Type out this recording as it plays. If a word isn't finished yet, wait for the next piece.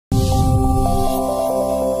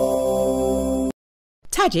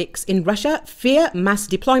Tajiks in Russia fear mass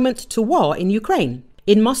deployment to war in Ukraine.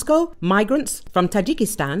 In Moscow, migrants from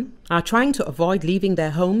Tajikistan are trying to avoid leaving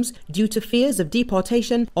their homes due to fears of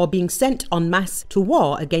deportation or being sent en masse to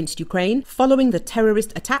war against Ukraine following the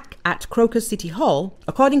terrorist attack at Crocus City Hall,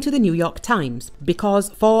 according to the New York Times,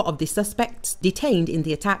 because 4 of the suspects detained in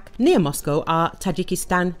the attack near Moscow are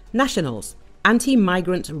Tajikistan nationals.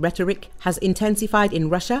 Anti-migrant rhetoric has intensified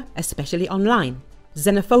in Russia, especially online.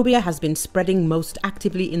 Xenophobia has been spreading most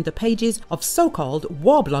actively in the pages of so-called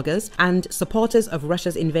war bloggers and supporters of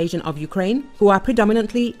Russia's invasion of Ukraine, who are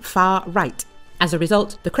predominantly far-right. As a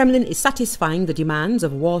result, the Kremlin is satisfying the demands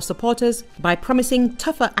of war supporters by promising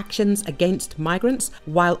tougher actions against migrants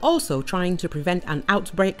while also trying to prevent an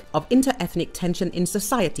outbreak of interethnic tension in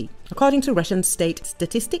society. According to Russian state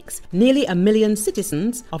statistics, nearly 1 million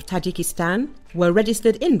citizens of Tajikistan were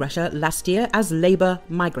registered in Russia last year as labor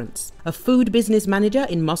migrants. A food business manager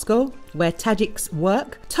in Moscow, where Tajiks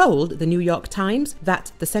work, told the New York Times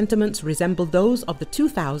that the sentiments resembled those of the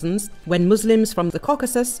 2000s when Muslims from the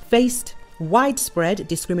Caucasus faced widespread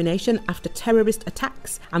discrimination after terrorist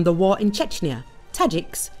attacks and the war in Chechnya.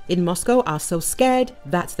 Tajiks in Moscow are so scared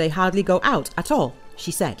that they hardly go out at all, she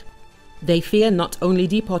said. They fear not only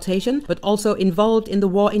deportation, but also involved in the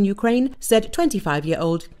war in Ukraine, said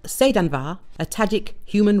 25-year-old Seydanvar, a Tajik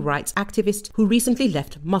human rights activist who recently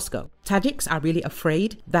left Moscow. Tajiks are really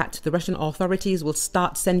afraid that the Russian authorities will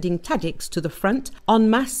start sending Tajiks to the front en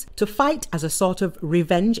masse to fight as a sort of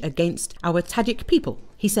revenge against our Tajik people,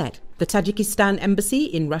 he said. The Tajikistan embassy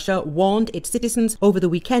in Russia warned its citizens over the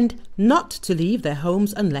weekend not to leave their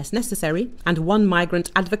homes unless necessary, and one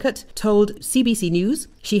migrant advocate told CBC News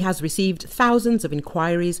she has received thousands of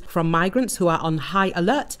inquiries from migrants who are on high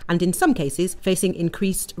alert and in some cases facing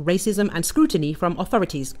increased racism and scrutiny from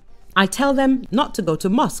authorities. I tell them not to go to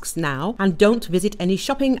mosques now and don't visit any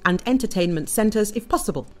shopping and entertainment centers if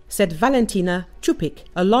possible, said Valentina Chupik,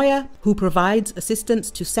 a lawyer who provides assistance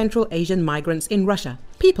to Central Asian migrants in Russia.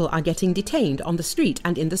 People are getting detained on the street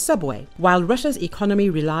and in the subway. While Russia's economy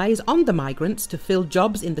relies on the migrants to fill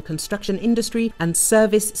jobs in the construction industry and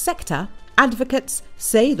service sector, advocates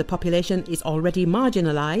say the population is already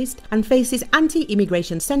marginalized and faces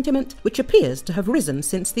anti-immigration sentiment, which appears to have risen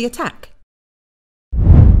since the attack.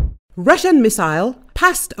 Russian missile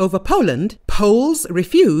passed over Poland. Poles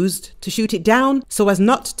refused to shoot it down so as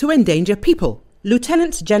not to endanger people.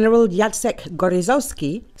 Lieutenant General Jacek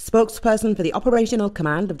Goryzowski, spokesperson for the Operational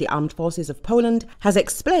Command of the Armed Forces of Poland, has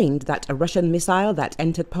explained that a Russian missile that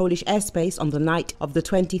entered Polish airspace on the night of the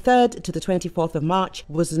 23rd to the 24th of March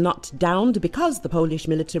was not downed because the Polish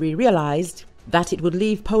military realized that it would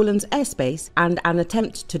leave Poland's airspace and an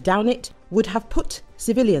attempt to down it would have put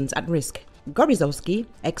civilians at risk. Goryzowski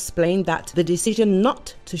explained that the decision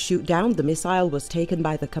not to shoot down the missile was taken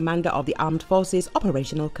by the commander of the Armed Forces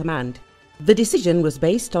Operational Command. The decision was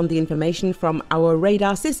based on the information from our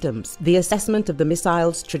radar systems. The assessment of the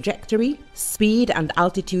missile's trajectory, speed and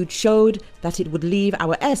altitude showed that it would leave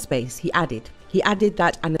our airspace, he added. He added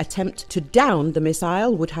that an attempt to down the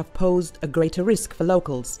missile would have posed a greater risk for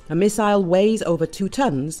locals. A missile weighs over 2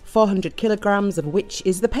 tons, 400 kilograms of which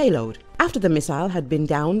is the payload. After the missile had been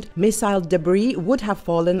downed, missile debris would have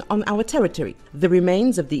fallen on our territory. The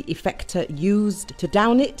remains of the effector used to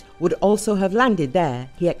down it would also have landed there,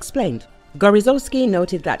 he explained. Goryzowski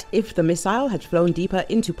noted that if the missile had flown deeper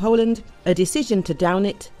into Poland, a decision to down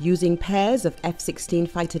it using pairs of F-16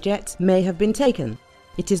 fighter jets may have been taken.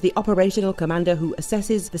 It is the operational commander who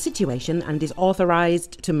assesses the situation and is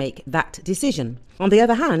authorized to make that decision. On the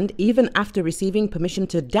other hand, even after receiving permission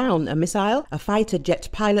to down a missile, a fighter jet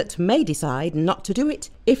pilot may decide not to do it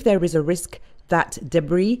if there is a risk that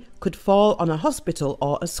debris could fall on a hospital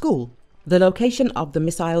or a school. The location of the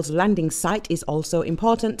missile's landing site is also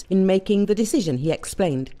important in making the decision, he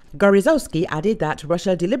explained. Goryzowski added that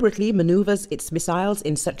Russia deliberately maneuvers its missiles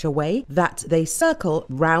in such a way that they circle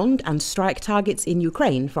round and strike targets in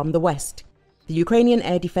Ukraine from the west. The Ukrainian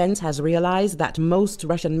air defense has realized that most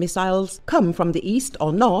Russian missiles come from the east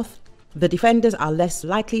or north. The defenders are less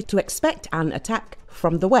likely to expect an attack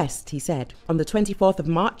from the west, he said. On the 24th of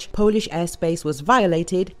March, Polish airspace was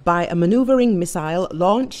violated by a maneuvering missile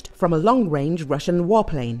launched from a long-range Russian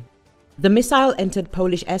warplane. The missile entered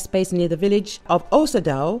Polish airspace near the village of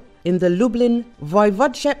Osadow in the Lublin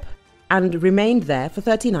Voivodeship and remained there for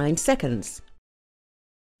 39 seconds.